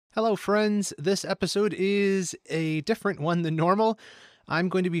Hello, friends. This episode is a different one than normal. I'm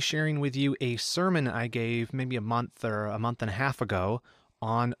going to be sharing with you a sermon I gave maybe a month or a month and a half ago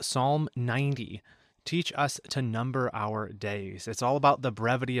on Psalm 90. Teach us to number our days. It's all about the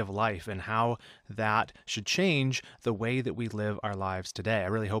brevity of life and how that should change the way that we live our lives today. I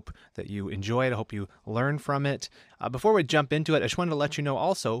really hope that you enjoy it. I hope you learn from it. Before we jump into it, I just wanted to let you know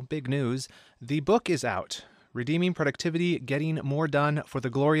also, big news, the book is out. Redeeming Productivity, Getting More Done for the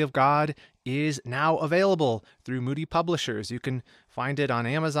Glory of God is now available through Moody Publishers. You can find it on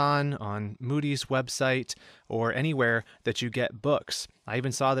Amazon, on Moody's website, or anywhere that you get books. I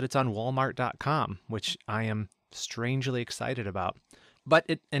even saw that it's on Walmart.com, which I am strangely excited about. But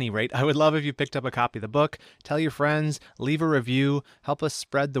at any rate, I would love if you picked up a copy of the book, tell your friends, leave a review, help us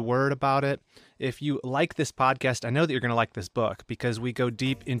spread the word about it. If you like this podcast, I know that you're going to like this book because we go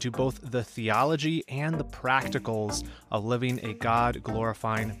deep into both the theology and the practicals of living a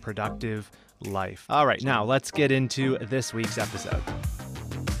God-glorifying, productive life. All right, now let's get into this week's episode.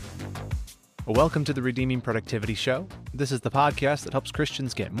 Welcome to the Redeeming Productivity Show. This is the podcast that helps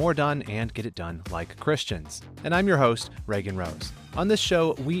Christians get more done and get it done like Christians. And I'm your host, Reagan Rose. On this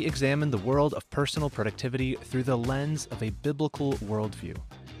show, we examine the world of personal productivity through the lens of a biblical worldview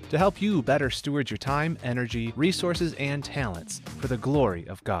to help you better steward your time, energy, resources, and talents for the glory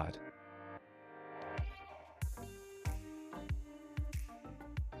of God.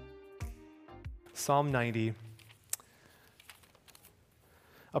 Psalm 90.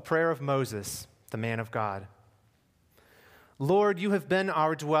 A prayer of Moses, the man of God. Lord, you have been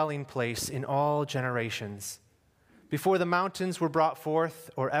our dwelling place in all generations. Before the mountains were brought forth,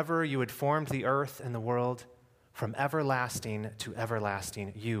 or ever you had formed the earth and the world, from everlasting to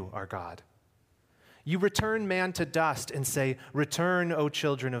everlasting, you are God. You return man to dust and say, Return, O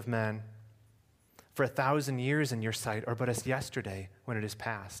children of men. For 1,000 years in your sight are but as yesterday when it is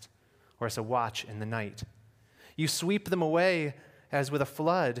past, or as a watch in the night. You sweep them away as with a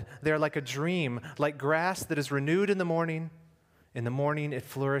flood. They are like a dream, like grass that is renewed in the morning. In the morning it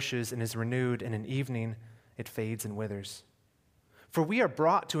flourishes and is renewed, and in evening it fades and withers. For we are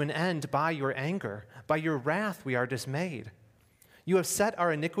brought to an end by your anger. By your wrath we are dismayed. You have set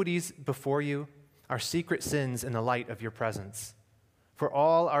our iniquities before you, our secret sins in the light of your presence. For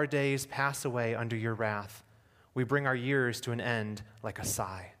all our days pass away under your wrath. We bring our years to an end like a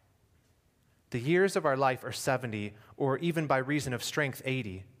sigh. The years of our life are 70, or even by reason of strength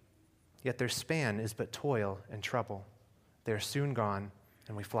 80. Yet their span is but toil and trouble. They are soon gone,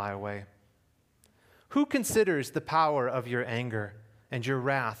 and we fly away. Who considers the power of your anger and your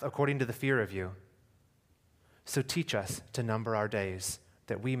wrath according to the fear of you? So teach us to number our days,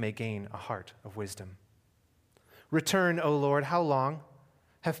 that we may gain a heart of wisdom. Return, O Lord, how long?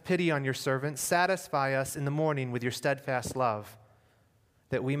 Have pity on your servants. Satisfy us in the morning with your steadfast love,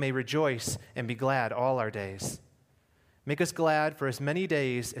 that we may rejoice and be glad all our days. Make us glad for as many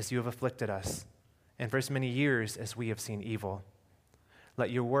days as you have afflicted us, and for as many years as we have seen evil.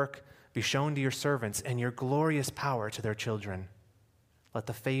 Let your work be shown to your servants, and your glorious power to their children. Let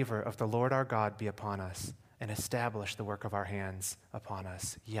the favor of the Lord our God be upon us, and establish the work of our hands upon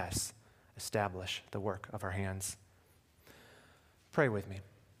us. Yes, establish the work of our hands. Pray with me.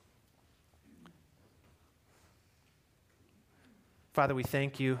 Father, we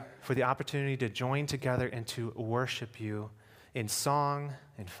thank you for the opportunity to join together and to worship you in song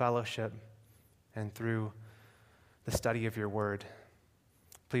and fellowship and through the study of your word.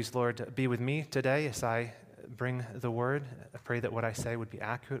 Please, Lord, be with me today as I bring the word. I pray that what I say would be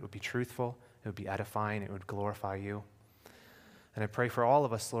accurate, would be truthful, it would be edifying, it would glorify you. And I pray for all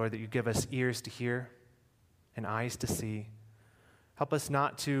of us, Lord, that you give us ears to hear and eyes to see. Help us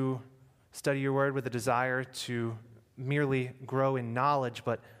not to study your word with a desire to merely grow in knowledge,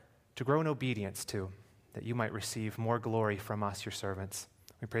 but to grow in obedience too, that you might receive more glory from us, your servants.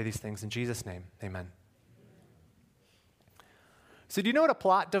 We pray these things in Jesus' name. Amen. So do you know what a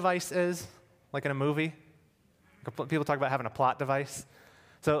plot device is, like in a movie? People talk about having a plot device.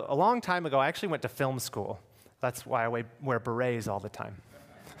 So a long time ago, I actually went to film school. That's why I wear berets all the time.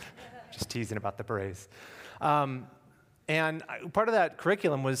 Just teasing about the berets. And part of that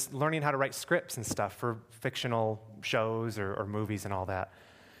curriculum was learning how to write scripts and stuff for fictional shows or movies and all that.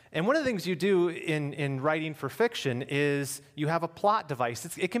 And one of the things you do in writing for fiction is you have a plot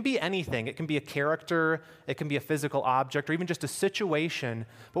device. It can be anything. It can be a character, it can be a physical object, or even just a situation.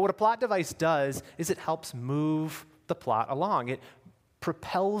 But what a plot device does is it helps move the plot along. It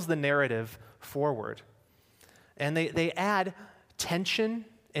propels the narrative forward. And they add tension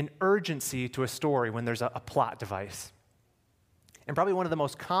and urgency to a story when there's a plot device. And probably one of the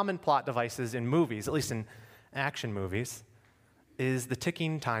most common plot devices in movies, at least in action movies, is the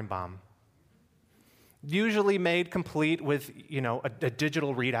ticking time bomb. Usually made complete with, a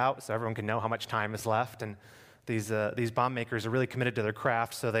digital readout so everyone can know how much time is left. And these bomb makers are really committed to their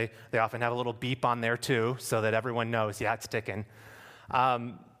craft, so they often have a little beep on there too so that everyone knows, yeah, it's ticking.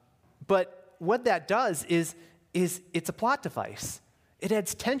 But what that does is it's a plot device. It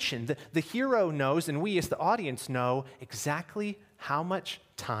adds tension. The hero knows, and we as the audience know, exactly how much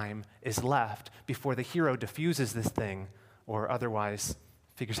time is left before the hero diffuses this thing or otherwise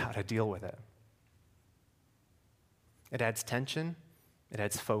figures out how to deal with it. It adds tension, it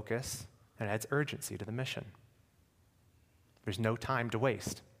adds focus, and it adds urgency to the mission. There's no time to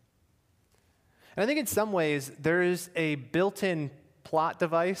waste. And I think in some ways, there is a built-in plot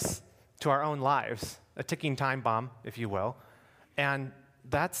device to our own lives, a ticking time bomb, if you will, and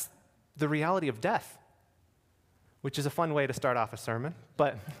that's the reality of death, which is a fun way to start off a sermon,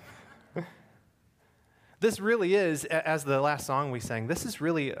 but this really is, as the last song we sang, this is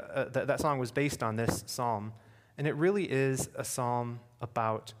really, that song was based on this psalm, and it really is a psalm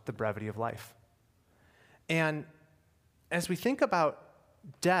about the brevity of life. And as we think about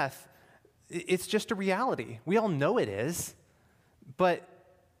death, it's just a reality. We all know it is, but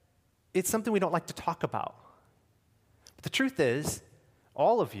it's something we don't like to talk about. But the truth is,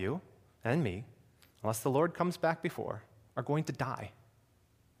 all of you and me, unless the Lord comes back before, are going to die.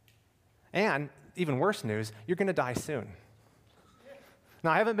 And even worse news, you're going to die soon.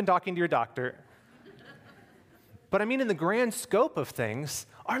 Now, I haven't been talking to your doctor, but I mean in the grand scope of things,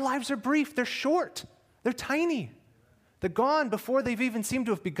 our lives are brief, they're short, they're tiny. They're gone before they've even seemed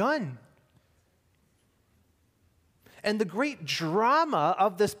to have begun. And the great drama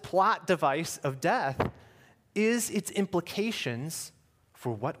of this plot device of death is its implications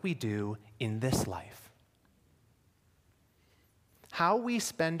for what we do in this life. How we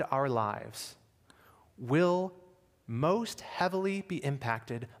spend our lives will most heavily be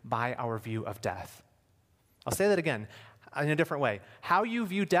impacted by our view of death. I'll say that again in a different way. How you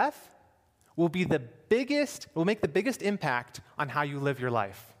view death will make the biggest impact on how you live your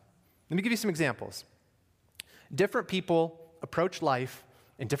life. Let me give you some examples. Different people approach life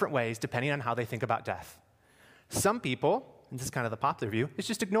in different ways depending on how they think about death. Some people, and this is kind of the popular view, is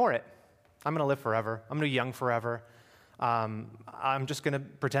just ignore it. I'm going to live forever. I'm going to be young forever. I'm just going to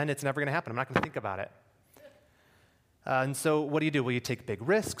pretend it's never going to happen. I'm not going to think about it. And so what do? Well, you take big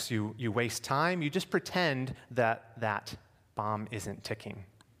risks. You waste time. You just pretend that bomb isn't ticking.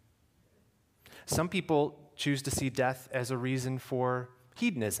 Some people choose to see death as a reason for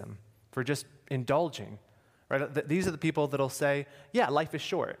hedonism, for just indulging. Right? These are the people that'll say, yeah, life is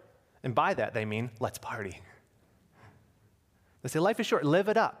short. And by that, they mean, let's party. They say, life is short, live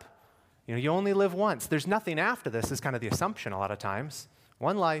it up. You only live once. There's nothing after this is kind of the assumption a lot of times.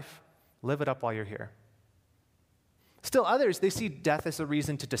 One life, live it up while you're here. Still others, they see death as a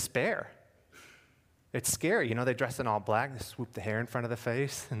reason to despair. It's scary. They dress in all black, they swoop the hair in front of the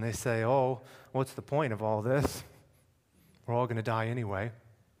face, and they say, oh, what's the point of all this? We're all going to die anyway.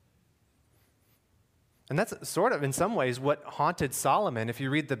 And that's sort of, in some ways, what haunted Solomon. If you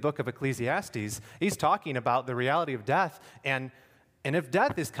read the book of Ecclesiastes, he's talking about the reality of death, and if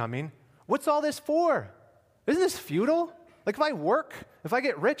death is coming, what's all this for? Isn't this futile? Like if I work, if I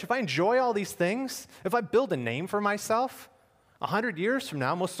get rich, if I enjoy all these things, if I build a name for myself, 100 years from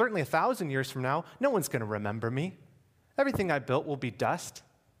now, most certainly 1,000 years from now, no one's going to remember me. Everything I built will be dust.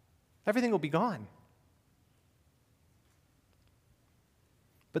 Everything will be gone.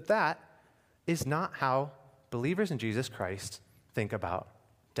 But that is not how believers in Jesus Christ think about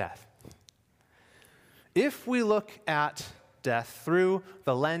death. If we look at death through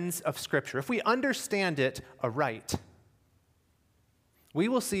the lens of Scripture, if we understand it aright, we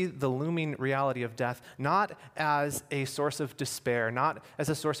will see the looming reality of death not as a source of despair, not as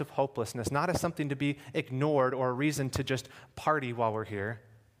a source of hopelessness, not as something to be ignored or a reason to just party while we're here,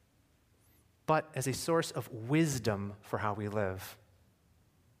 but as a source of wisdom for how we live.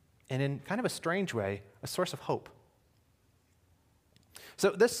 And in kind of a strange way, a source of hope.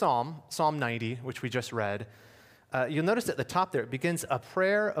 So this psalm, Psalm 90, which we just read, you'll notice at the top there, it begins a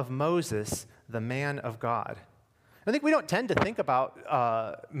prayer of Moses, the man of God. I think we don't tend to think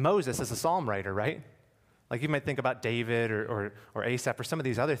about Moses as a psalm writer, right? Like you might think about David or Asaph or some of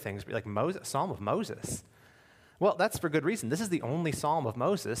these other things, but like Moses, Psalm of Moses. Well, that's for good reason. This is the only psalm of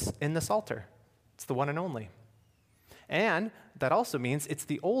Moses in the Psalter. It's the one and only. And that also means it's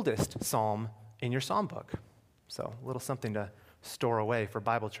the oldest psalm in your psalm book. So a little something to store away for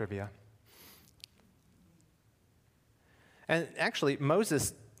Bible trivia. And actually,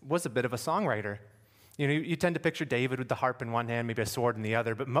 Moses was a bit of a songwriter. You tend to picture David with the harp in one hand, maybe a sword in the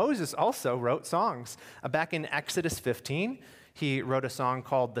other, but Moses also wrote songs. Back in Exodus 15, He wrote a song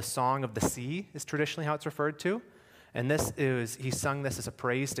called The Song of the Sea, is traditionally how it's referred to. And he sung this as a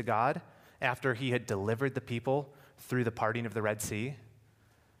praise to God after he had delivered the people through the parting of the Red Sea.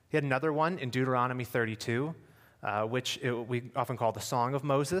 He had another one in Deuteronomy 32, which we often call the Song of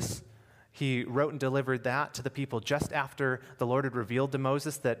Moses. He wrote and delivered that to the people just after the Lord had revealed to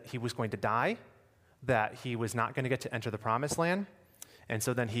Moses that he was going to die, that he was not going to get to enter the Promised Land. And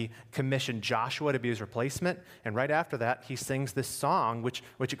so then he commissioned Joshua to be his replacement. And right after that, he sings this song, which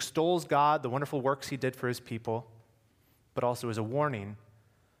extols God, the wonderful works he did for his people, but also is a warning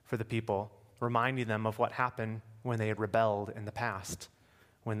for the people, reminding them of what happened when they had rebelled in the past,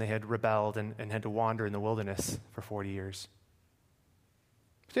 when they had rebelled and had to wander in the wilderness for 40 years.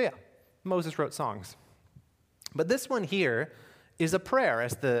 So yeah, Moses wrote songs. But this one here is a prayer,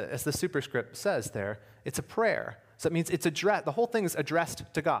 as the superscript says there. It's a prayer. So it means the whole thing is addressed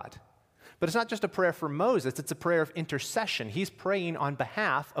to God. But it's not just a prayer for Moses, it's a prayer of intercession. He's praying on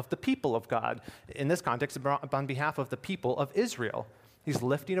behalf of the people of God. In this context, on behalf of the people of Israel. He's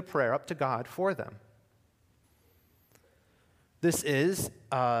lifting a prayer up to God for them. This is,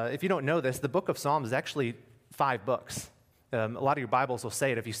 if you don't know this, the book of Psalms is actually 5 books. A lot of your Bibles will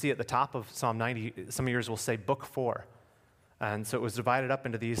say it. If you see at the top of Psalm 90, some of yours will say book 4. And so it was divided up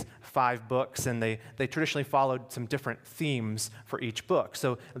into these 5 books, and they traditionally followed some different themes for each book.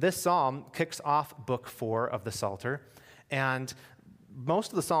 So this psalm kicks off book 4 of the Psalter, and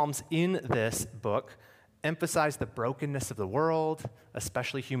most of the psalms in this book emphasize the brokenness of the world,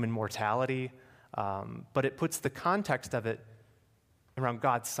 especially human mortality, but it puts the context of it around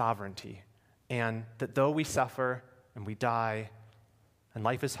God's sovereignty, and that though we suffer and we die, and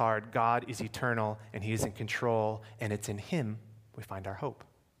life is hard, God is eternal, and he is in control, and it's in him we find our hope.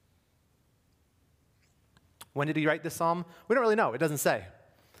 When did he write this psalm? We don't really know. It doesn't say.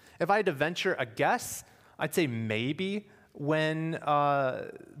 If I had to venture a guess, I'd say maybe when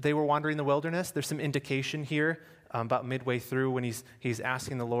they were wandering the wilderness. There's some indication here about midway through when he's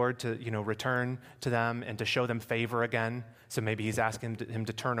asking the Lord to return to them and to show them favor again. So maybe he's asking him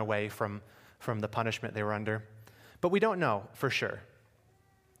to turn away from the punishment they were under. But we don't know for sure.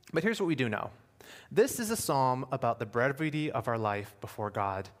 But here's what we do know. This is a psalm about the brevity of our life before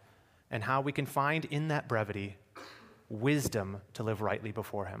God and how we can find in that brevity wisdom to live rightly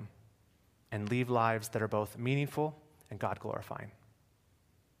before him and lead lives that are both meaningful and God-glorifying.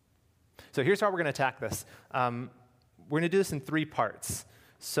 So here's how we're going to attack this. We're going to do this in 3 parts.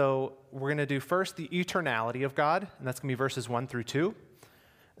 So we're going to do first the eternality of God, and that's going to be verses 1 through 2.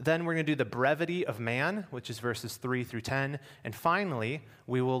 Then we're going to do the brevity of man, which is verses 3 through 10. And finally,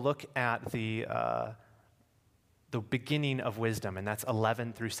 we will look at the beginning of wisdom, and that's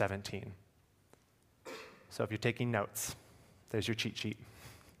 11 through 17. So if you're taking notes, there's your cheat sheet.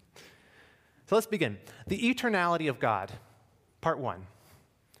 So let's begin. The eternality of God, part 1,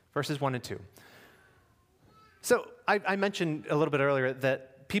 verses 1 and 2. So I mentioned a little bit earlier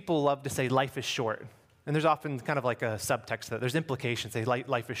that people love to say life is short. And there's often kind of like a subtext that there's implications. Say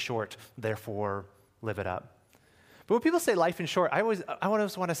life is short, therefore live it up. But when people say life is short, I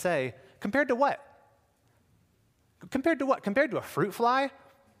always want to say, compared to what? Compared to what? Compared to a fruit fly?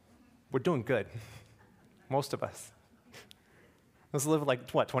 We're doing good. Most of us. Let's live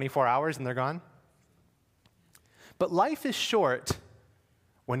 24 hours and they're gone? But life is short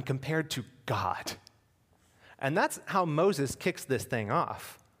when compared to God. And that's how Moses kicks this thing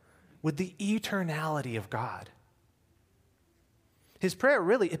off, with the eternality of God. His prayer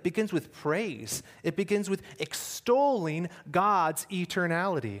it begins with praise. It begins with extolling God's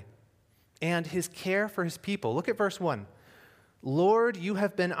eternality and his care for his people. Look at verse 1. Lord, you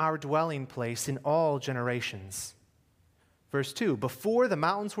have been our dwelling place in all generations. Verse 2, before the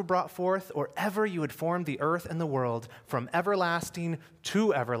mountains were brought forth, or ever you had formed the earth and the world, from everlasting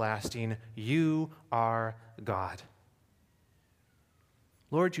to everlasting, you are God.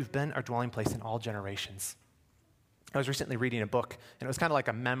 Lord, you've been our dwelling place in all generations. I was recently reading a book, and it was kind of like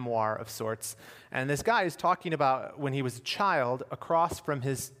a memoir of sorts. And this guy is talking about when he was a child, across from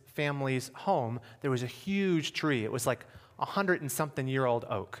his family's home, there was a huge tree. It was like 100-and-something-year-old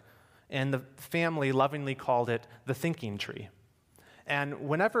oak. And the family lovingly called it the thinking tree. And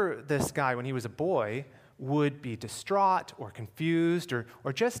whenever this guy, when he was a boy, would be distraught or confused or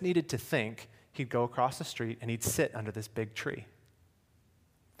just needed to think, he'd go across the street and he'd sit under this big tree.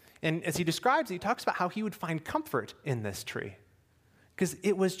 And as he describes it, he talks about how he would find comfort in this tree because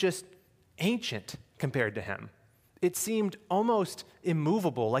it was just ancient compared to him. It seemed almost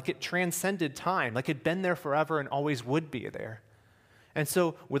immovable, like it transcended time, like it'd been there forever and always would be there. And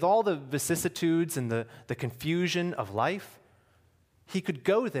so with all the vicissitudes and the confusion of life, he could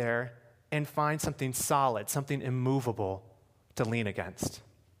go there and find something solid, something immovable to lean against.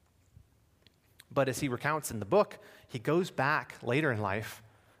 But as he recounts in the book, he goes back later in life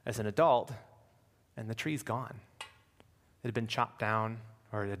as an adult, and the tree's gone. It had been chopped down,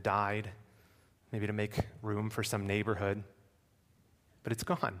 or it had died, maybe to make room for some neighborhood, but it's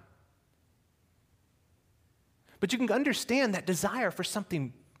gone. But you can understand that desire for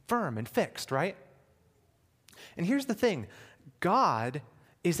something firm and fixed, right? And here's the thing, God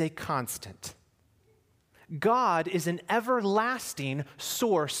is a constant. God is an everlasting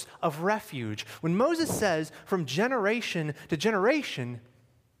source of refuge. When Moses says, from generation to generation,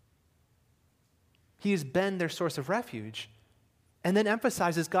 he has been their source of refuge, and then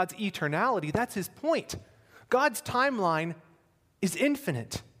emphasizes God's eternality, that's his point. God's timeline is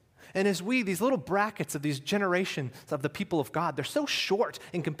infinite. And as these little brackets of these generations of the people of God, they're so short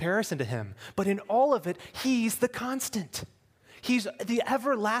in comparison to him. But in all of it, he's the constant. He's the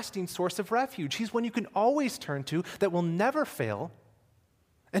everlasting source of refuge. He's one you can always turn to that will never fail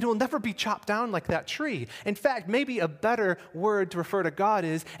and will never be chopped down like that tree. In fact, maybe a better word to refer to God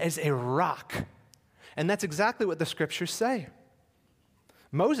is as a rock. And that's exactly what the scriptures say.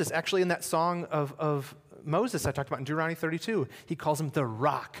 Moses, actually in that song of Moses I talked about in Deuteronomy 32, he calls him the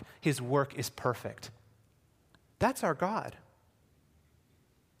rock. His work is perfect. That's our God.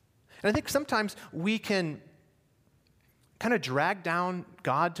 And I think sometimes we can kind of drag down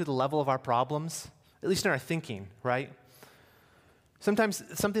God to the level of our problems, at least in our thinking, right? Sometimes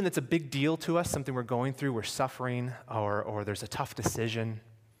something that's a big deal to us, something we're going through, we're suffering, or there's a tough decision, and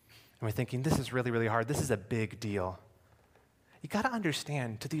we're thinking, this is really, really hard. This is a big deal. You got to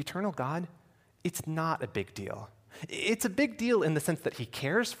understand, to the eternal God, it's not a big deal. It's a big deal in the sense that he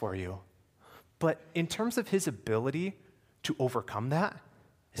cares for you, but in terms of his ability to overcome that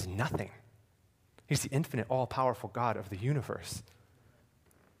is nothing. He's the infinite, all-powerful God of the universe.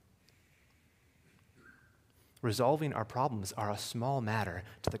 Resolving our problems are a small matter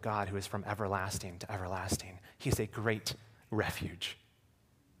to the God who is from everlasting to everlasting. He's a great refuge.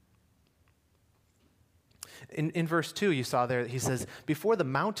 In verse 2, you saw there, he says, before the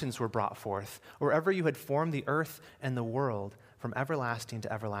mountains were brought forth, or ever you had formed the earth and the world, from everlasting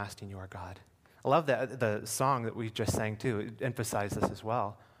to everlasting you are God. I love that the song that we just sang too, it emphasized this as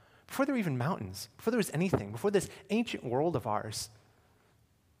well. Before there were even mountains, before there was anything, before this ancient world of ours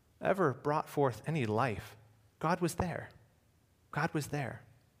ever brought forth any life, God was there. God was there.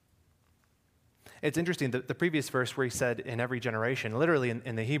 It's interesting, the previous verse where he said in every generation, literally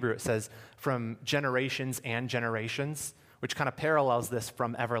in the Hebrew it says from generations and generations, which kind of parallels this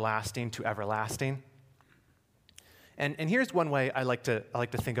from everlasting to everlasting. And here's one way I like to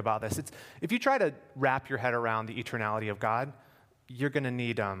think about this. It's if you try to wrap your head around the eternality of God, you're going to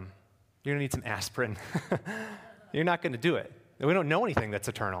need some aspirin. You're not going to do it. We don't know anything that's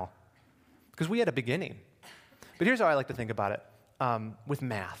eternal because we had a beginning. But here's how I like to think about it with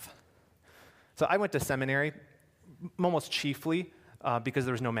math. So I went to seminary almost chiefly because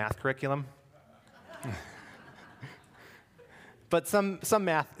there was no math curriculum. But some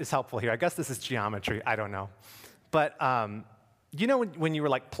math is helpful here. I guess this is geometry. I don't know. But you know when you were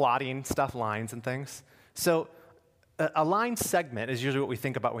like plotting stuff, lines and things? So a line segment is usually what we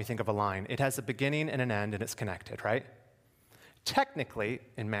think about when we think of a line. It has a beginning and an end, and it's connected, right? Technically,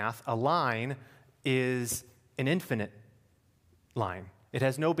 in math, a line is an infinite line. It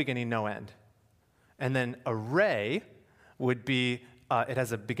has no beginning, no end. And then a ray would be, it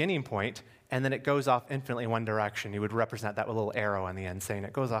has a beginning point, and then it goes off infinitely in one direction. You would represent that with a little arrow on the end saying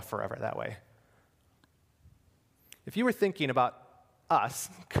it goes off forever that way. If you were thinking about us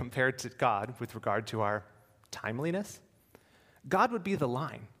compared to God with regard to our timeliness, God would be the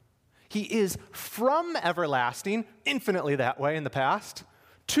line. He is from everlasting, infinitely that way in the past,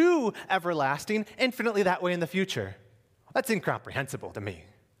 to everlasting, infinitely that way in the future. That's incomprehensible to me.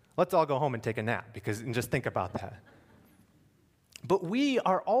 Let's all go home and take a nap and just think about that. But we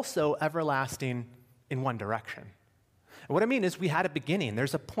are also everlasting in one direction. And what I mean is we had a beginning.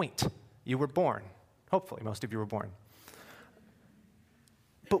 There's a point. You were born. Hopefully, most of you were born.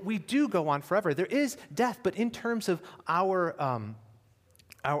 But we do go on forever. There is death, but in terms of our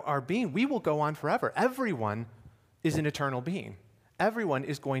being, we will go on forever. Everyone is an eternal being. Everyone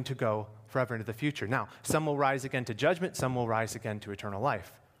is going to go forever into the future. Now, some will rise again to judgment, some will rise again to eternal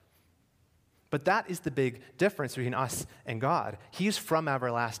life. But that is the big difference between us and God. He's from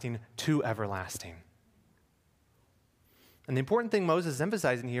everlasting to everlasting. And the important thing Moses is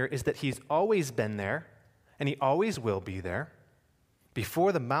emphasizing here is that he's always been there, and he always will be there.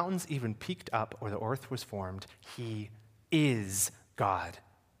 Before the mountains even peaked up or the earth was formed, he is God.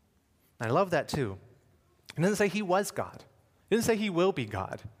 And I love that too. It doesn't say he was God. It doesn't say he will be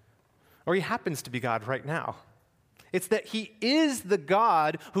God, or he happens to be God right now. It's that he is the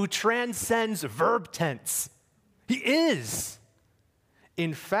God who transcends verb tense. He is.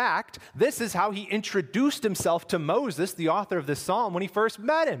 In fact, this is how he introduced himself to Moses, the author of this psalm, when he first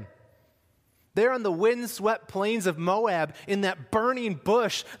met him. There on the windswept plains of Moab, in that burning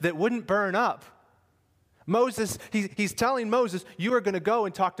bush that wouldn't burn up. Moses, he's telling Moses, you are going to go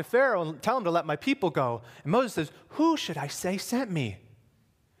and talk to Pharaoh and tell him to let my people go. And Moses says, who should I say sent me?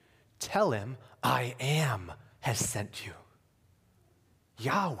 Tell him, I am has sent you.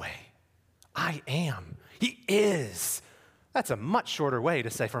 Yahweh, I am. He is. That's a much shorter way to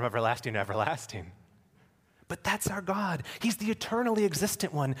say from everlasting to everlasting. But that's our God. He's the eternally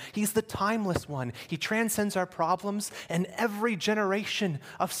existent one. He's the timeless one. He transcends our problems, and every generation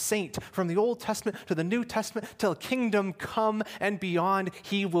of saint, from the Old Testament to the New Testament, till kingdom come and beyond,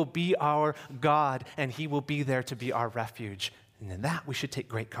 he will be our God, and he will be there to be our refuge. And in that we should take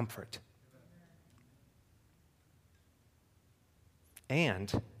great comfort.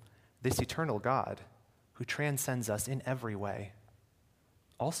 And this eternal God, who transcends us in every way,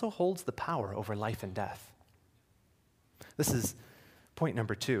 also holds the power over life and death. This is point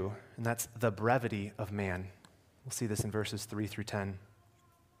number 2, and that's the brevity of man. We'll see this in verses 3 through 10.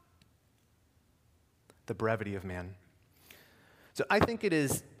 The brevity of man. So I think it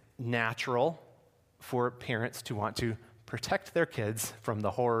is natural for parents to want to protect their kids from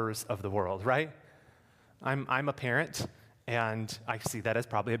the horrors of the world, right? I'm a parent, and I see that as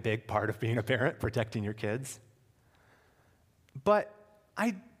probably a big part of being a parent, protecting your kids. But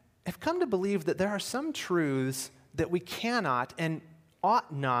I have come to believe that there are some truths that we cannot and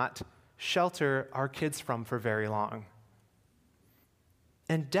ought not shelter our kids from for very long.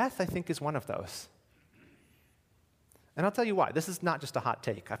 And death, I think, is one of those. And I'll tell you why. This is not just a hot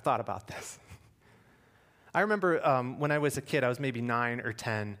take. I've thought about this. I remember when I was a kid, I was maybe 9 or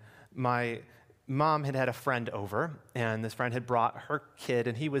 10, my mom had a friend over, and this friend had brought her kid,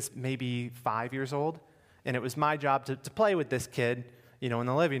 and he was maybe 5 years old, and it was my job to play with this kid, in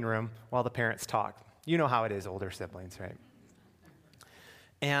the living room while the parents talked. You know how it is, older siblings, right?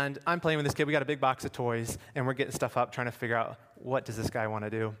 And I'm playing with this kid. We got a big box of toys, and we're getting stuff up, trying to figure out what does this guy want to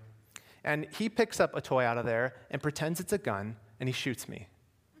do. And he picks up a toy out of there and pretends it's a gun, and he shoots me.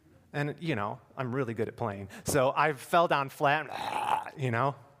 And, I'm really good at playing. So I fell down flat,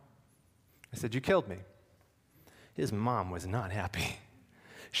 I said, you killed me. His mom was not happy.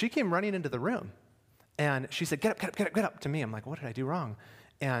 She came running into the room, and she said, get up to me. I'm like, what did I do wrong?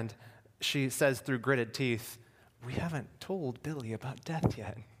 And she says through gritted teeth, we haven't told Billy about death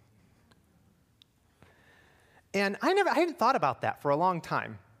yet. And I hadn't thought about that for a long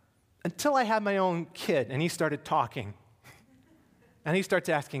time until I had my own kid, and he started talking. And he starts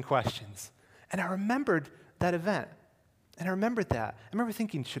asking questions. And I remembered that event. And I remembered that. I remember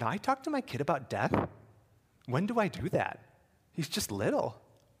thinking, should I talk to my kid about death? When do I do that? He's just little.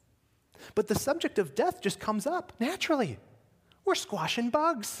 But the subject of death just comes up naturally. We're squashing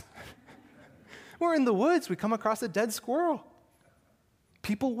bugs. We're in the woods. We come across a dead squirrel.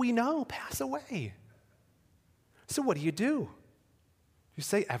 People we know pass away. So what do? You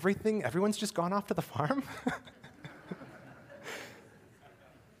say everyone's just gone off to the farm?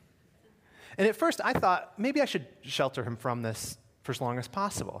 And at first I thought, maybe I should shelter him from this for as long as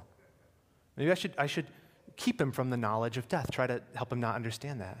possible. Maybe I should keep him from the knowledge of death, try to help him not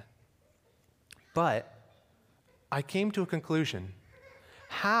understand that. But I came to a conclusion.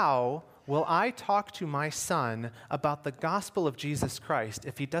 How will I talk to my son about the gospel of Jesus Christ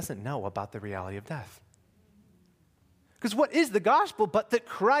if he doesn't know about the reality of death? Because what is the gospel but that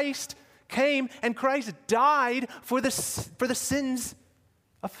Christ came and Christ died for the sins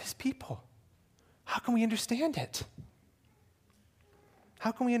of his people? How can we understand it?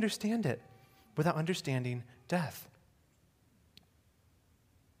 How can we understand it without understanding death?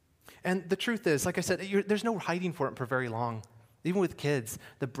 And the truth is, like I said, there's no hiding for it for very long. Even with kids,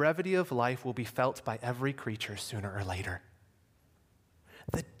 the brevity of life will be felt by every creature sooner or later.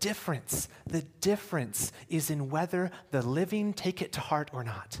 The difference is in whether the living take it to heart or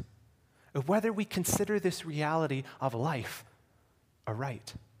not, or whether we consider this reality of life a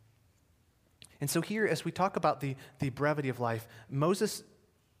right. And so here, as we talk about the brevity of life, Moses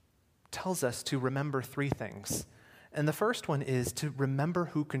tells us to remember 3 things. And the first one is to remember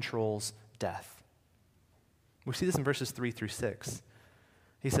who controls death. We see this in verses 3 through 6.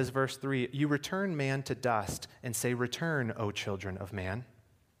 He says, verse 3, you return man to dust and say, return, O children of man.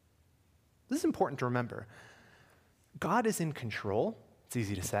 This is important to remember. God is in control. It's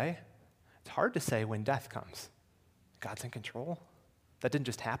easy to say. It's hard to say when death comes. God's in control. That didn't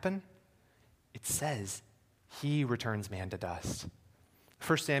just happen. It says he returns man to dust.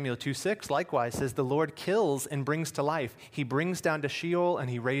 1 Samuel 2:6 likewise says, the Lord kills and brings to life. He brings down to Sheol and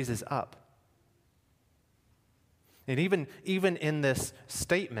he raises up. And even in this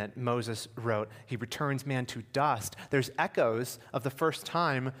statement Moses wrote, he returns man to dust. There's echoes of the first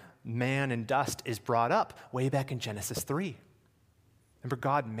time man and dust is brought up way back in Genesis 3. Remember,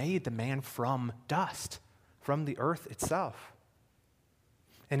 God made the man from dust, from the earth itself.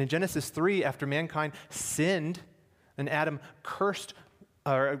 And in Genesis 3, after mankind sinned and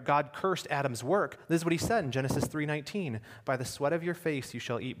God cursed Adam's work, this is what he said in Genesis 3:19, by the sweat of your face you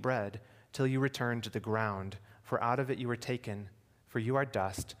shall eat bread till you return to the ground, for out of it you were taken, for you are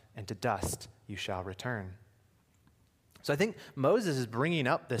dust, and to dust you shall return. So I think Moses is bringing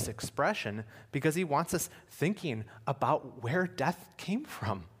up this expression because he wants us thinking about where death came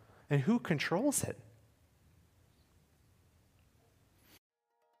from and who controls it.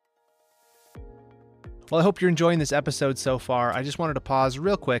 Well, I hope you're enjoying this episode so far. I just wanted to pause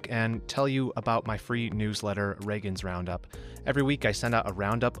real quick and tell you about my free newsletter, Reagan's Roundup. Every week I send out a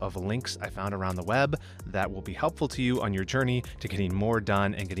roundup of links I found around the web that will be helpful to you on your journey to getting more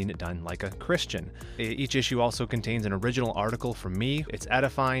done and getting it done like a Christian. Each issue also contains an original article from me. It's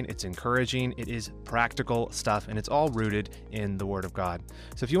edifying, it's encouraging, it is practical stuff, and it's all rooted in the Word of God.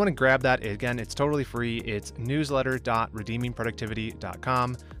 So if you want to grab that, again, it's totally free. It's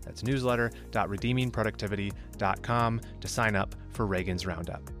newsletter.redeemingproductivity.com. That's newsletter.redeemingproductivity.com to sign up for Reagan's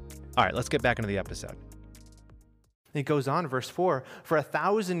Roundup. All right, let's get back into the episode. It goes on, verse 4, for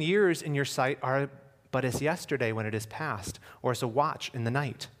 1,000 years in your sight are but as yesterday when it is past, or as a watch in the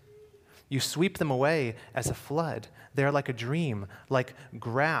night. You sweep them away as a flood. They are like a dream, like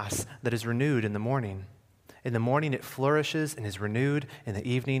grass that is renewed in the morning. In the morning it flourishes and is renewed. In the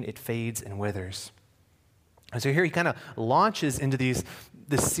evening it fades and withers. And so here he kind of launches into this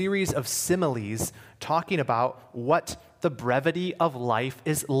series of similes talking about what the brevity of life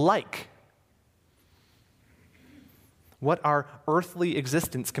is like. What our earthly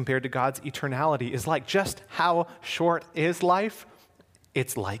existence compared to God's eternality is like. Just how short is life?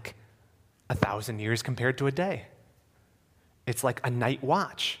 It's like 1,000 years compared to a day. It's like a night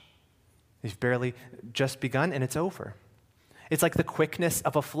watch. You've barely just begun and it's over. It's like the quickness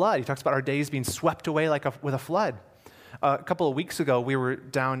of a flood. He talks about our days being swept away with a flood. A couple of weeks ago, we were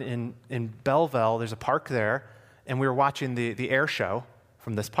down in Belleville. There's a park there, and we were watching the air show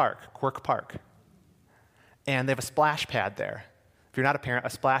from this park, Quirk Park. And they have a splash pad there. If you're not a parent, a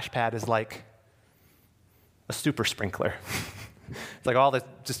splash pad is like a super sprinkler. It's like all this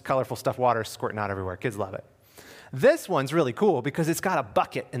just colorful stuff, water squirting out everywhere. Kids love it. This one's really cool because it's got a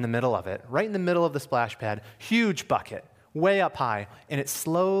bucket in the middle of it, right in the middle of the splash pad, huge bucket, way up high, and it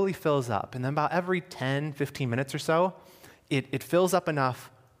slowly fills up. And then about every 10, 15 minutes or so, it fills up enough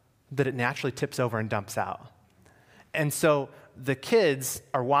that it naturally tips over and dumps out. And so the kids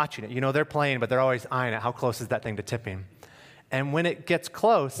are watching it. You know, they're playing, but they're always eyeing it. How close is that thing to tipping? And when it gets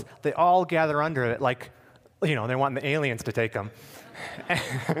close, they all gather under it like, you know, they're wanting the aliens to take them.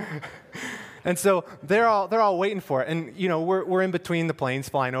 And so they're all waiting for it. And, you know, we're in between the planes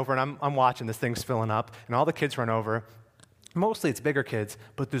flying over, and I'm watching this thing's filling up, and all the kids run over. Mostly it's bigger kids,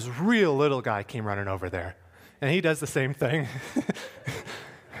 but this real little guy came running over there. And he does the same thing.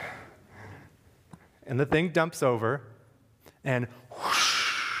 And the thing dumps over, and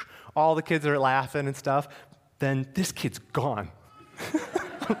whoosh, all the kids are laughing and stuff. Then this kid's gone.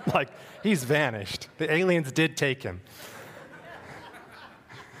 Like, he's vanished. The aliens did take him.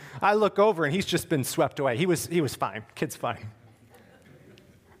 I look over, and he's just been swept away. He was fine. Kid's fine.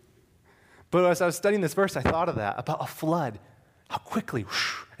 But as I was studying this verse, I thought of that, about a flood. How quickly,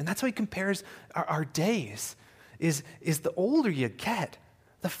 whoosh, and that's how he compares our days, is the older you get,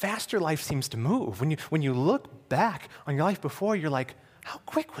 the faster life seems to move. When you look back on your life before, you're like, how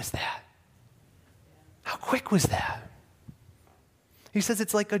quick was that? How quick was that? He says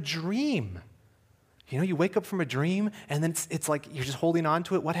it's like a dream. You know, you wake up from a dream, and then it's like you're just holding on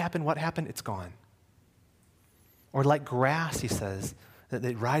to it. What happened? It's gone. Or like grass, he says, that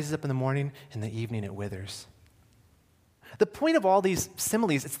it rises up in the morning, in the evening it withers. The point of all these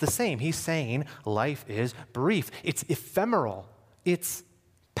similes, it's the same. He's saying life is brief. It's ephemeral. It's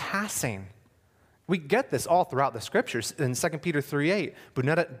passing. We get this all throughout the scriptures. In 2 Peter 3:8,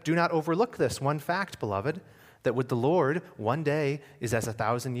 but do not overlook this one fact, beloved, that with the Lord, one day is as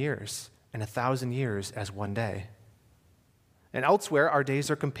 1,000 years, and 1,000 years as one day. And elsewhere, our days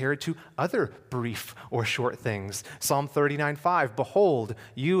are compared to other brief or short things. Psalm 39:5, behold,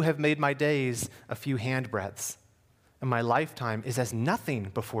 you have made my days a few handbreadths, and my lifetime is as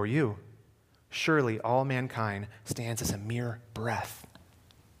nothing before you. Surely all mankind stands as a mere breath.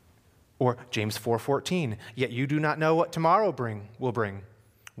 Or James 4:14, yet you do not know what tomorrow will bring.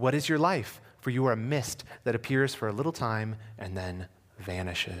 What is your life? For you are a mist that appears for a little time and then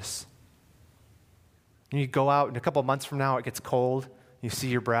vanishes. And you go out, and a couple of months from now, it gets cold. You see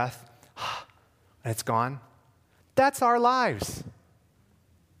your breath, and it's gone. That's our lives.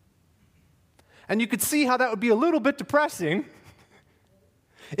 And you could see how that would be a little bit depressing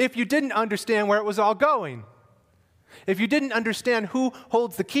if you didn't understand where it was all going. If you didn't understand who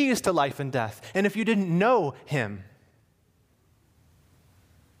holds the keys to life and death, and if you didn't know him.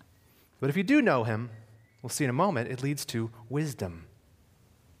 But if you do know him, we'll see in a moment, it leads to wisdom.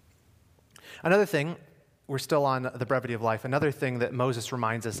 Another thing, we're still on the brevity of life, another thing that Moses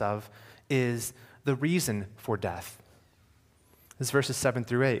reminds us of is the reason for death. This is verses 7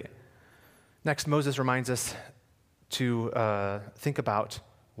 through 8. Next, Moses reminds us to think about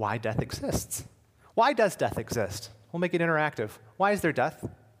why death exists. Why does death exist? We'll make it interactive. Why is there death?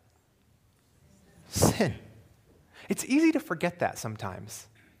 Sin. It's easy to forget that sometimes.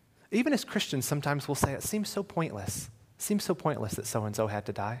 Even as Christians, sometimes we'll say, it seems so pointless. It seems so pointless that so-and-so had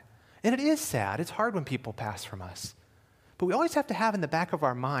to die. And it is sad. It's hard when people pass from us. But we always have to have in the back of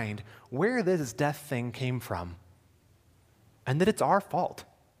our mind where this death thing came from. And that it's our fault.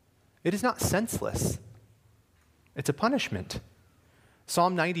 It is not senseless. It's a punishment.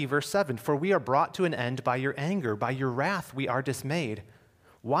 Psalm 90, verse 7, for we are brought to an end by your anger, by your wrath we are dismayed.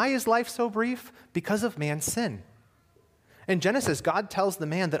 Why is life so brief? Because of man's sin. In Genesis, God tells the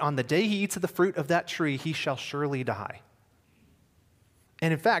man that on the day he eats of the fruit of that tree, he shall surely die.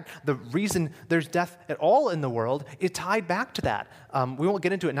 And in fact, the reason there's death at all in the world is tied back to that. We won't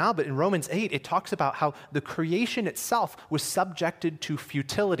get into it now, but in Romans 8, it talks about how the creation itself was subjected to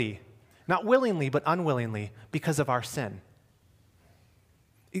futility, not willingly, but unwillingly, because of our sin.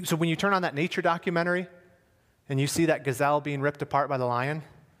 So when you turn on that nature documentary and you see that gazelle being ripped apart by the lion,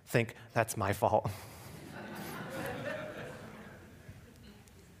 think, that's my fault.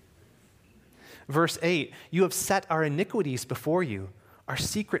 Verse 8, you have set our iniquities before you, our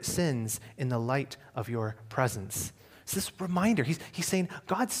secret sins in the light of your presence. It's this reminder. He's saying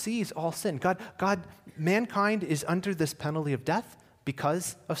God sees all sin. Mankind is under this penalty of death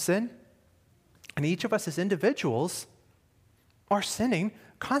because of sin. And each of us as individuals are sinning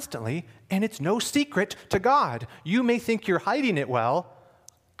constantly, and it's no secret to God. You may think you're hiding it well.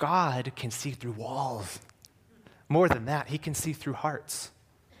 God can see through walls. More than that, he can see through hearts.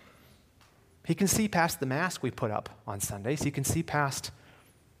 He can see past the mask we put up on Sundays. He can see past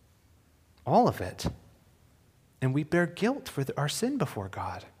all of it. And we bear guilt for our sin before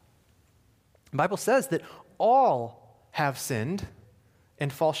God. The Bible says that all have sinned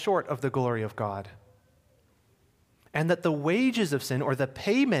and fall short of the glory of God. And that the wages of sin, or the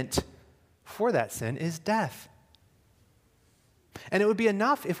payment for that sin, is death. And it would be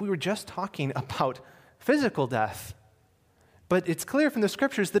enough if we were just talking about physical death. But it's clear from the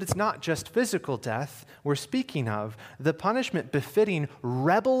scriptures that it's not just physical death we're speaking of. The punishment befitting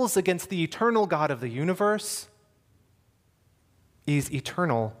rebels against the eternal God of the universe is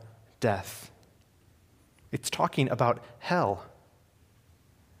eternal death. It's talking about hell.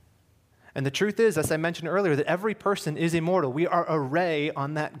 And the truth is, as I mentioned earlier, that every person is immortal. We are a ray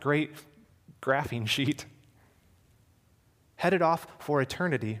on that great graphing sheet, headed off for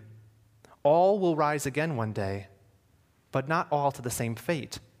eternity. All will rise again one day, but not all to the same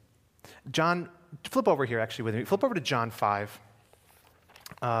fate. John, flip over here actually with me. Flip over to John 5,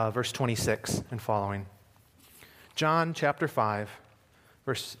 verse 26 and following. John chapter 5,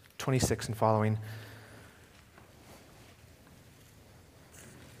 verse 26 and following.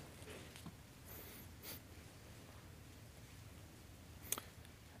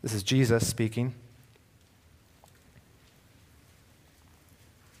 This is Jesus speaking.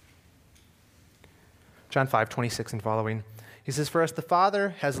 John 5, 26 and following. He says, for as the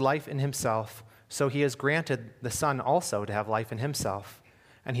Father has life in himself, so he has granted the Son also to have life in himself.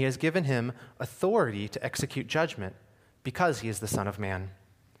 And he has given him authority to execute judgment, because he is the Son of Man.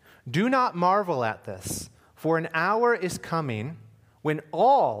 Do not marvel at this, for an hour is coming when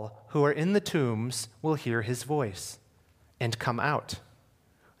all who are in the tombs will hear his voice and come out.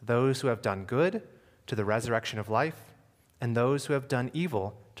 Those who have done good to the resurrection of life, and those who have done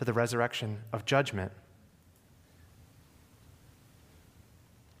evil to the resurrection of judgment.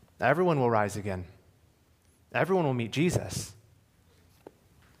 Everyone will rise again. Everyone will meet Jesus.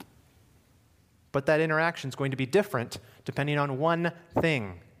 But that interaction is going to be different depending on one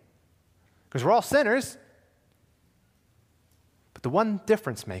thing. Because we're all sinners. But the one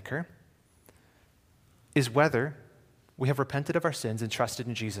difference maker is whether we have repented of our sins and trusted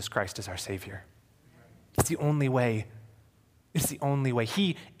in Jesus Christ as our Savior. It's the only way. It's the only way.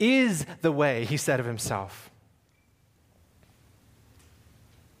 He is the way, he said of himself.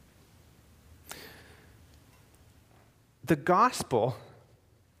 The gospel,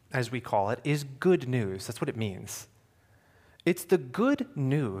 as we call it, is good news. That's what it means. It's the good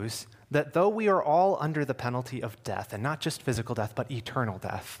news that though we are all under the penalty of death, and not just physical death, but eternal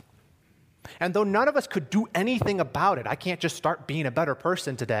death, and though none of us could do anything about it, I can't just start being a better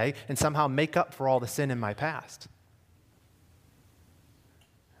person today and somehow make up for all the sin in my past.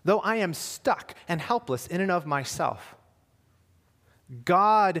 Though I am stuck and helpless in and of myself,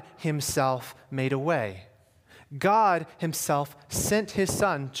 God himself made a way. God himself sent his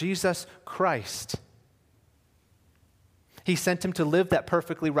Son, Jesus Christ. He sent him to live that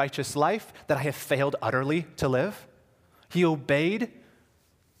perfectly righteous life that I have failed utterly to live. He obeyed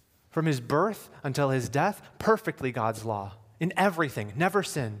from his birth until his death perfectly God's law in everything, never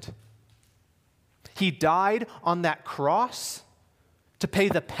sinned. He died on that cross to pay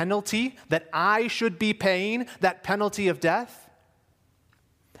the penalty that I should be paying, that penalty of death.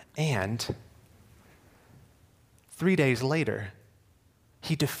 And 3 days later,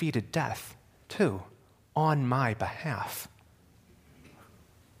 he defeated death too, on my behalf.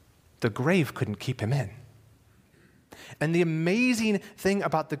 The grave couldn't keep him in. And the amazing thing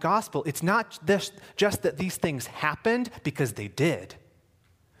about the gospel, it's not just that these things happened, because they did.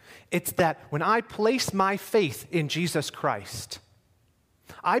 It's that when I place my faith in Jesus Christ,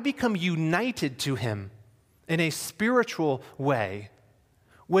 I become united to him in a spiritual way,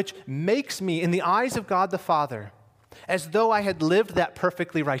 which makes me, in the eyes of God the Father, as though I had lived that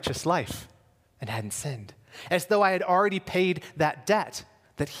perfectly righteous life and hadn't sinned, as though I had already paid that debt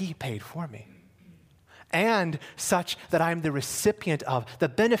that he paid for me, and such that I am the recipient of, the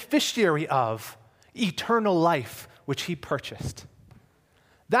beneficiary of, eternal life which he purchased.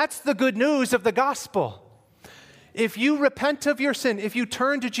 That's the good news of the gospel. If you repent of your sin, if you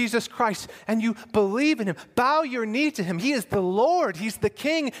turn to Jesus Christ and you believe in him, bow your knee to him, he is the Lord, he's the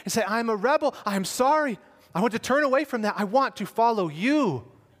King, and say, I'm a rebel, I'm sorry, I want to turn away from that, I want to follow you.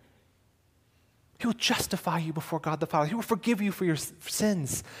 He will justify you before God the Father. He will forgive you for your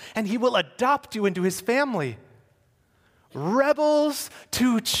sins, and he will adopt you into his family. Rebels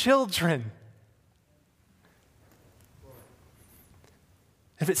to children.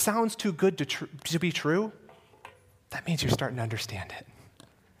 If it sounds too good to be true, that means you're starting to understand it,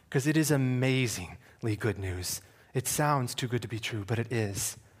 because it is amazingly good news. It sounds too good to be true, but it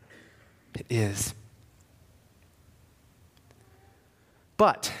is. It is.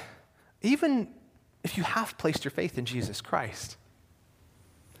 But even if you have placed your faith in Jesus Christ,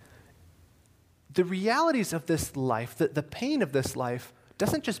 the realities of this life, the pain of this life,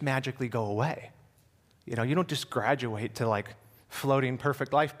 doesn't just magically go away. You know, you don't just graduate to like floating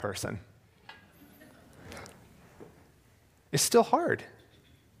perfect life person. It's still hard.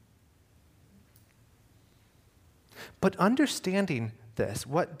 But understanding this,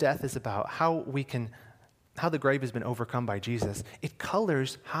 what death is about, how the grave has been overcome by Jesus, it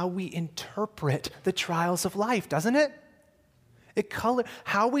colors how we interpret the trials of life, doesn't it?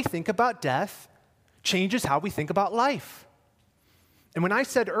 How we think about death changes how we think about life. And when I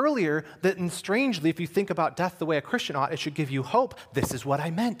said earlier that, and strangely, if you think about death the way a Christian ought, it should give you hope, this is what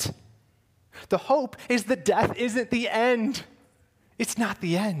I meant. The hope is that death isn't the end. It's not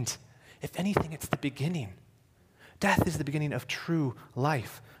the end. If anything, it's the beginning. Death is the beginning of true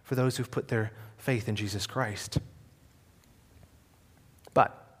life for those who've put their faith in Jesus Christ.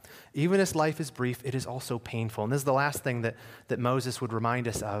 But even as life is brief, it is also painful. And this is the last thing that Moses would remind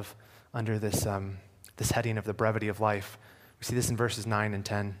us of under this heading of the brevity of life. We see this in verses 9 and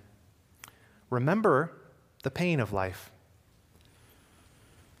 10. Remember the pain of life.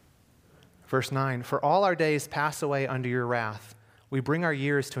 Verse 9, for all our days pass away under your wrath. We bring our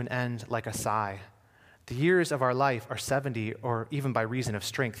years to an end like a sigh. The years of our life are 70, or even by reason of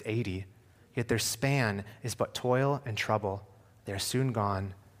strength, 80. Yet their span is but toil and trouble. They are soon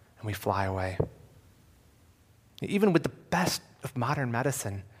gone, and we fly away. Even with the best of modern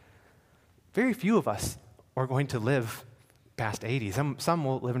medicine, very few of us are going to live past 80. Some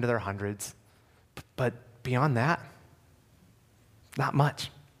will live into their hundreds. But beyond that, not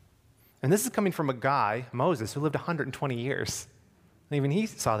much. And this is coming from a guy, Moses, who lived 120 years. And even he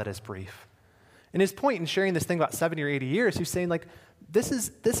saw that as brief. And his point in sharing this thing about 70 or 80 years, he's saying, like, this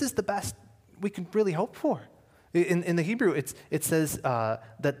is the best we can really hope for. In the Hebrew, it says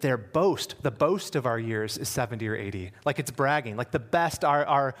that the boast of our years is 70 or 80. Like it's bragging, like the best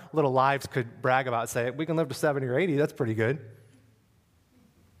our little lives could brag about, say, we can live to 70 or 80, that's pretty good.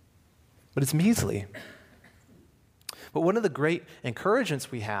 But it's measly. But one of the great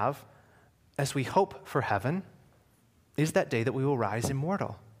encouragements we have as we hope for heaven is that day that we will rise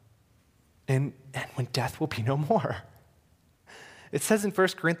immortal. And when death will be no more. It says in 1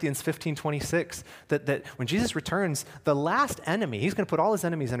 Corinthians 15:26 that when Jesus returns, the last enemy, he's going to put all his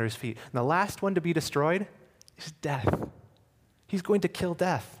enemies under his feet, and the last one to be destroyed is death. He's going to kill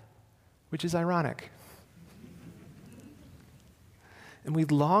death, which is ironic. And we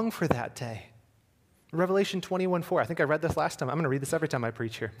long for that day. Revelation 21:4, I think I read this last time. I'm going to read this every time I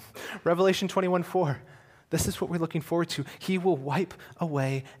preach here. Revelation 21:4, this is what we're looking forward to. He will wipe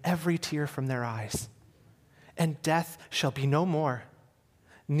away every tear from their eyes, and death shall be no more.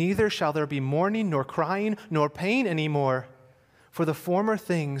 Neither shall there be mourning, nor crying, nor pain anymore, for the former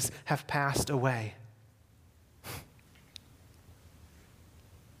things have passed away.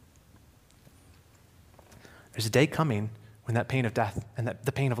 There's a day coming when that pain of death and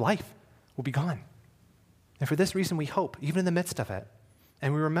the pain of life will be gone. And for this reason, we hope, even in the midst of it.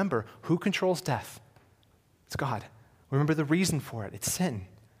 And we remember who controls death. It's God. We remember the reason for it. It's sin.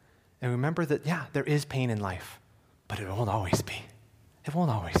 And remember that, yeah, there is pain in life, but it won't always be. It won't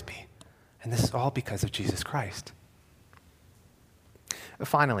always be. And this is all because of Jesus Christ.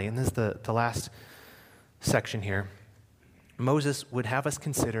 Finally, and this is the last section here, Moses would have us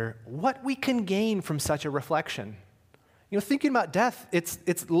consider what we can gain from such a reflection. You know, thinking about death,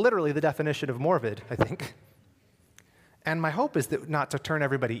 it's literally the definition of morbid, I think. And my hope is that not to turn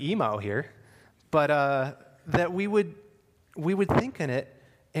everybody emo here, but that we would think in it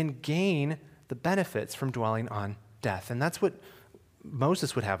and gain the benefits from dwelling on death. And that's what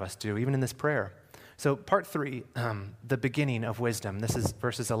Moses would have us do, even in this prayer. So part 3, the beginning of wisdom. This is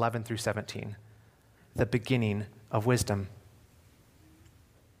verses 11 through 17. The beginning of wisdom.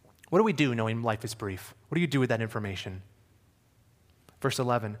 What do we do knowing life is brief? What do you do with that information? Verse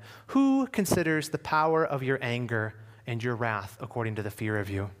 11, who considers the power of your anger and your wrath according to the fear of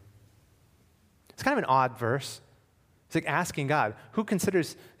you? It's kind of an odd verse. It's like asking God, who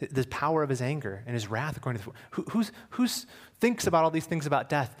considers the power of his anger and his wrath according to who thinks about all these things about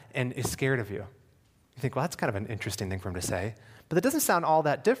death and is scared of you? You think, well, that's kind of an interesting thing for him to say. But that doesn't sound all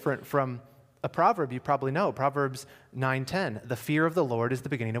that different from a proverb you probably know, Proverbs 9:10. The fear of the Lord is the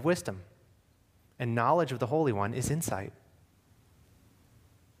beginning of wisdom, and knowledge of the Holy One is insight.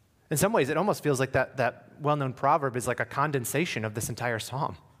 In some ways, it almost feels like that well-known proverb is like a condensation of this entire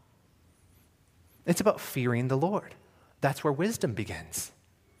psalm. It's about fearing the Lord. That's where wisdom begins.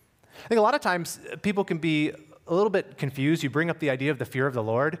 I think a lot of times people can be a little bit confused. You bring up the idea of the fear of the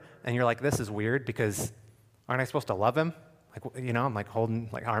Lord, and you're like, this is weird because aren't I supposed to love him? Like, you know, I'm like holding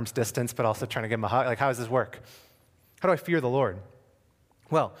like arm's distance, but also trying to give him a hug. Like, how does this work? How do I fear the Lord?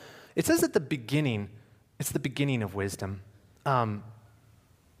 Well, it says at the beginning, it's the beginning of wisdom.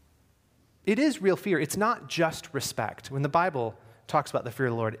 It is real fear. It's not just respect. When the Bible talks about the fear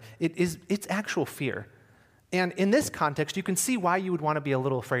of the Lord, it's actual fear. And in this context, you can see why you would want to be a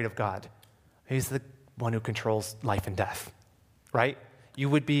little afraid of God. He's the one who controls life and death, right? You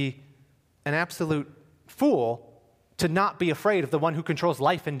would be an absolute fool to not be afraid of the one who controls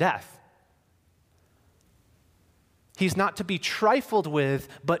life and death. He's not to be trifled with,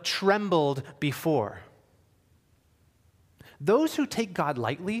 but trembled before. Those who take God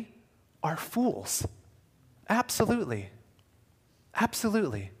lightly are fools. Absolutely.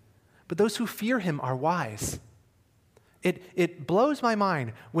 Absolutely. But those who fear him are wise. It blows my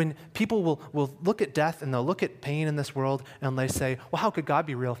mind when people will look at death and they'll look at pain in this world and they say, well, how could God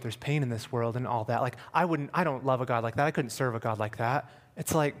be real if there's pain in this world and all that? Like, I don't love a God like that. I couldn't serve a God like that.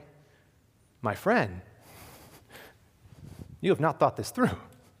 It's like, my friend, you have not thought this through.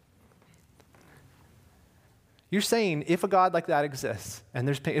 You're saying if a God like that exists, and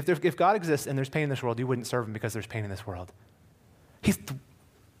there's pain, if God exists and there's pain in this world, you wouldn't serve him because there's pain in this world. He's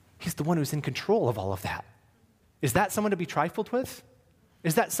the one who's in control of all of that. Is that someone to be trifled with?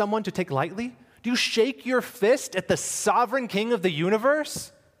 Is that someone to take lightly? Do you shake your fist at the sovereign king of the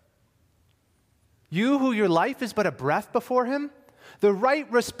universe? You who your life is but a breath before him? The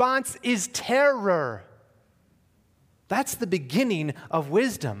right response is terror. That's the beginning of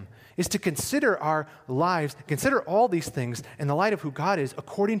wisdom, is to consider our lives, consider all these things in the light of who God is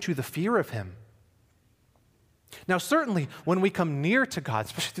according to the fear of him. Now, certainly, when we come near to God,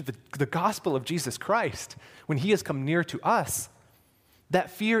 especially through the gospel of Jesus Christ, when he has come near to us,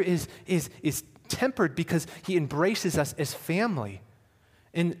 that fear is tempered because he embraces us as family.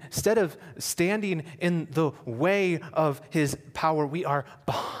 Instead of standing in the way of his power, we are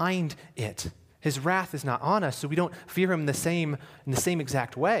behind it. His wrath is not on us, so we don't fear him in the same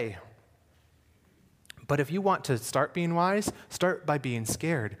exact way. But if you want to start being wise, start by being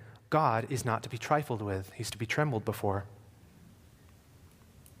scared. God is not to be trifled with. He's to be trembled before.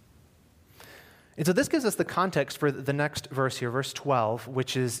 And so this gives us the context for the next verse here, verse 12,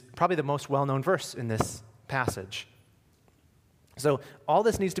 which is probably the most well-known verse in this passage. So all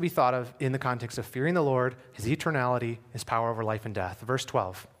this needs to be thought of in the context of fearing the Lord, his eternality, his power over life and death. Verse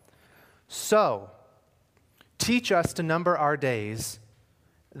 12. So, teach us to number our days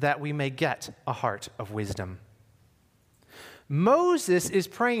that we may get a heart of wisdom. Moses is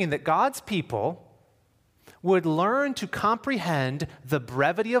praying that God's people would learn to comprehend the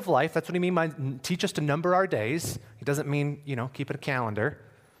brevity of life. That's what he means by teach us to number our days. He doesn't mean, keep it a calendar,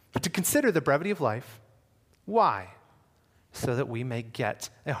 but to consider the brevity of life. Why? So that we may get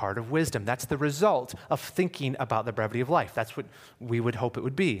a heart of wisdom. That's the result of thinking about the brevity of life. That's what we would hope it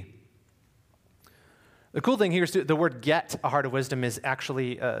would be. The cool thing here is the word get a heart of wisdom is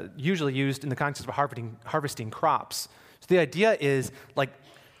actually usually used in the context of harvesting crops. So the idea is like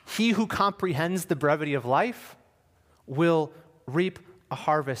he who comprehends the brevity of life will reap a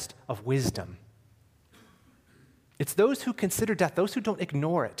harvest of wisdom. It's those who consider death, those who don't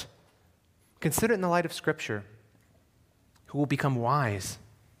ignore it, consider it in the light of Scripture, who will become wise.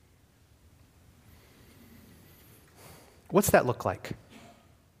 What's that look like?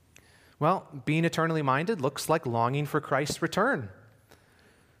 Well, being eternally minded looks like longing for Christ's return.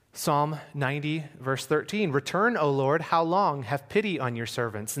 Psalm 90, verse 13, return, O Lord, how long? Have pity on your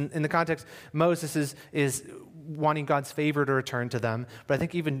servants. In the context, Moses is wanting God's favor to return to them. But I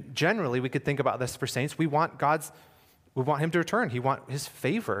think even generally we could think about this for saints. We want him to return. We want his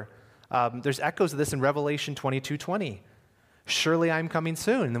favor. There's echoes of this in Revelation 22:20. Surely I'm coming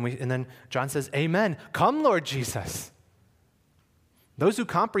soon. And then John says, amen. Come, Lord Jesus. Those who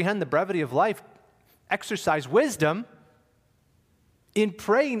comprehend the brevity of life exercise wisdom in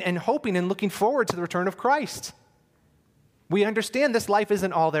praying and hoping and looking forward to the return of Christ. We understand this life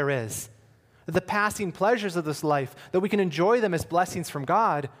isn't all there is. The passing pleasures of this life, that we can enjoy them as blessings from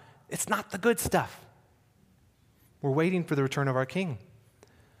God, it's not the good stuff. We're waiting for the return of our King.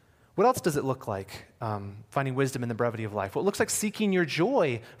 What else does it look like, finding wisdom in the brevity of life? Well, it looks like seeking your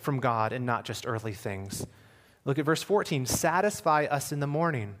joy from God and not just earthly things. Look at verse 14. Satisfy us in the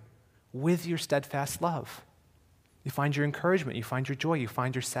morning with your steadfast love. You find your encouragement, you find your joy, you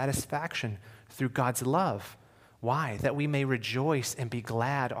find your satisfaction through God's love. Why? That we may rejoice and be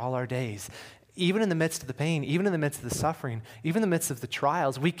glad all our days. Even in the midst of the pain, even in the midst of the suffering, even in the midst of the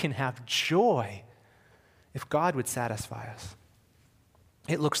trials, we can have joy if God would satisfy us.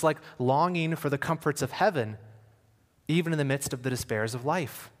 It looks like longing for the comforts of heaven, even in the midst of the despairs of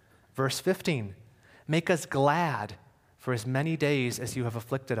life. Verse 15, make us glad for as many days as you have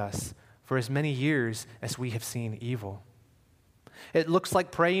afflicted us, for as many years as we have seen evil. It looks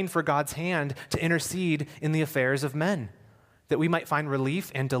like praying for God's hand to intercede in the affairs of men, that we might find relief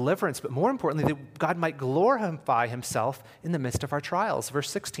and deliverance, but more importantly, that God might glorify himself in the midst of our trials. Verse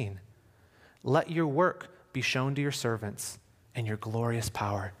 16, let your work be shown to your servants and your glorious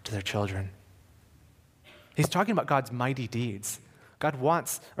power to their children. He's talking about God's mighty deeds.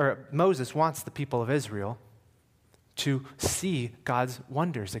 Moses wants the people of Israel to see God's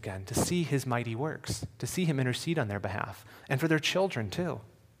wonders again, to see his mighty works, to see him intercede on their behalf, and for their children too.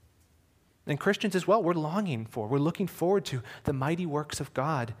 And Christians as well, we're looking forward to the mighty works of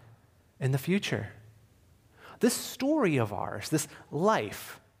God in the future. This story of ours, this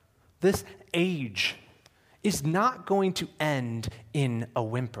life, this age, is not going to end in a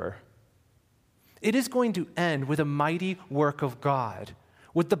whimper. It is going to end with a mighty work of God,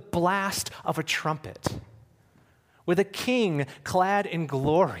 with the blast of a trumpet, with a king clad in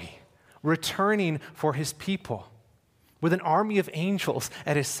glory, returning for his people, with an army of angels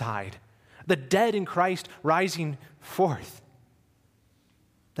at his side, the dead in Christ rising forth.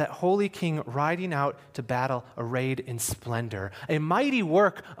 That holy king riding out to battle arrayed in splendor. A mighty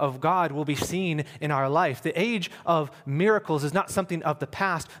work of God will be seen in our life. The age of miracles is not something of the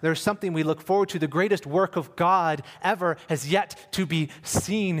past. There's something we look forward to. The greatest work of God ever has yet to be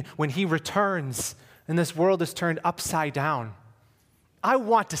seen when he returns and this world is turned upside down. I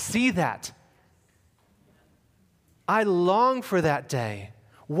want to see that. I long for that day.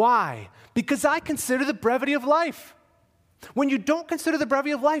 Why? Because I consider the brevity of life. When you don't consider the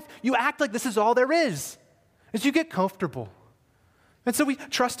brevity of life, you act like this is all there is, as you get comfortable. And so we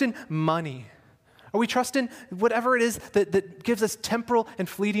trust in money, or we trust in whatever it is that gives us temporal and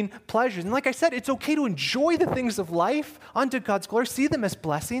fleeting pleasures. And like I said, it's okay to enjoy the things of life unto God's glory, see them as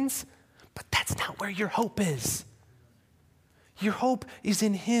blessings, but that's not where your hope is. Your hope is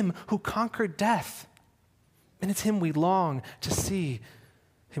in him who conquered death, and it's him we long to see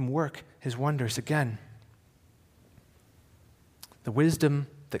him work his wonders again. The wisdom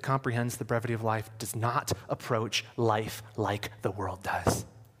that comprehends the brevity of life does not approach life like the world does.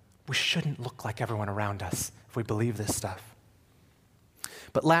 We shouldn't look like everyone around us if we believe this stuff.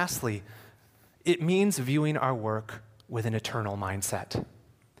 But lastly, it means viewing our work with an eternal mindset.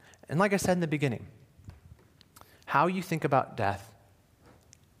 And like I said in the beginning, how you think about death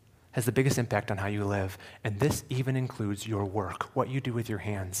has the biggest impact on how you live. And this even includes your work, what you do with your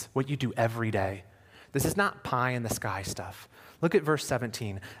hands, what you do every day. This is not pie in the sky stuff. Look at verse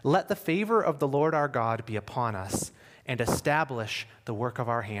 17. Let the favor of the Lord our God be upon us, and establish the work of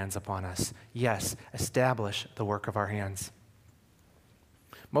our hands upon us. Yes, establish the work of our hands.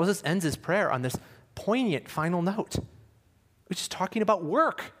 Moses ends his prayer on this poignant final note, which is talking about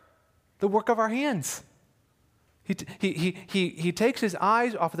work, the work of our hands. He takes his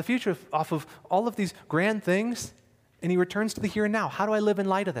eyes off of the future, off of all of these grand things, and he returns to the here and now. How do I live in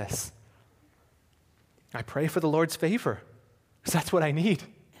light of this? I pray for the Lord's favor, because that's what I need.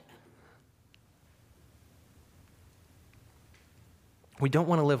 We don't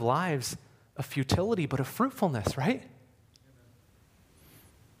want to live lives of futility, but of fruitfulness, right?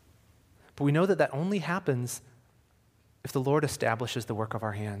 But we know that that only happens if the Lord establishes the work of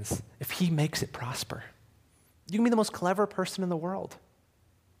our hands, if he makes it prosper. You can be the most clever person in the world.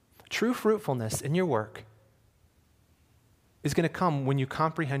 True fruitfulness in your work is going to come when you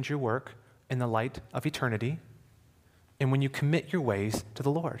comprehend your work in the light of eternity and when you commit your ways to the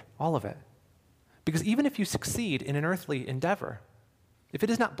Lord, all of it. Because even if you succeed in an earthly endeavor, if it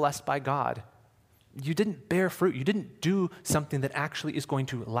is not blessed by God, you didn't bear fruit. You didn't do something that actually is going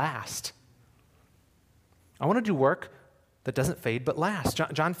to last. I want to do work that doesn't fade but last.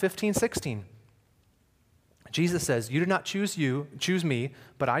 John 15:16. Jesus says, you did not choose me,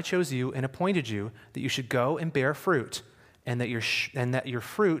 but I chose you and appointed you that you should go and bear fruit, and that your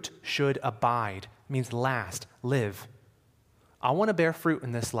fruit should abide. It means last, live. I want to bear fruit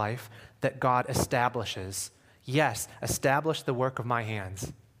in this life that God establishes. Yes, establish the work of my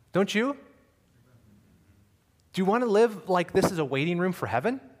hands. Don't you? Do you want to live like this is a waiting room for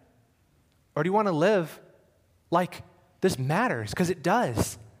heaven? Or do you want to live like this matters? Because it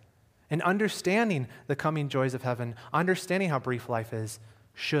does. And understanding the coming joys of heaven, understanding how brief life is,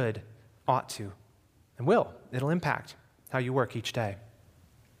 ought to, and will. It'll impact how you work each day.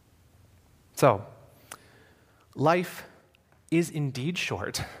 So, life is indeed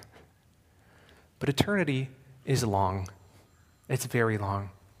short, but eternity is long. It's very long.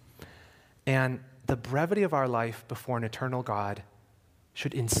 And the brevity of our life before an eternal God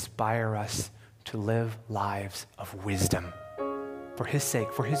should inspire us to live lives of wisdom for his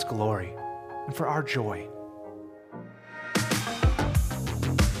sake, for his glory, and for our joy.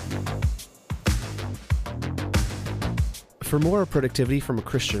 For more productivity from a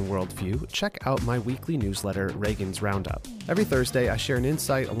Christian worldview, check out my weekly newsletter, Reagan's Roundup. Every Thursday, I share an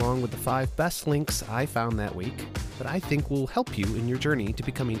insight along with the 5 best links I found that week that I think will help you in your journey to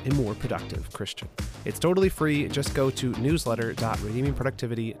becoming a more productive Christian. It's totally free. Just go to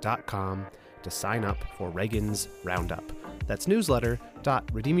newsletter.redeemingproductivity.com to sign up for Reagan's Roundup. That's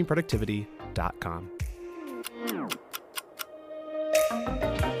newsletter.redeemingproductivity.com.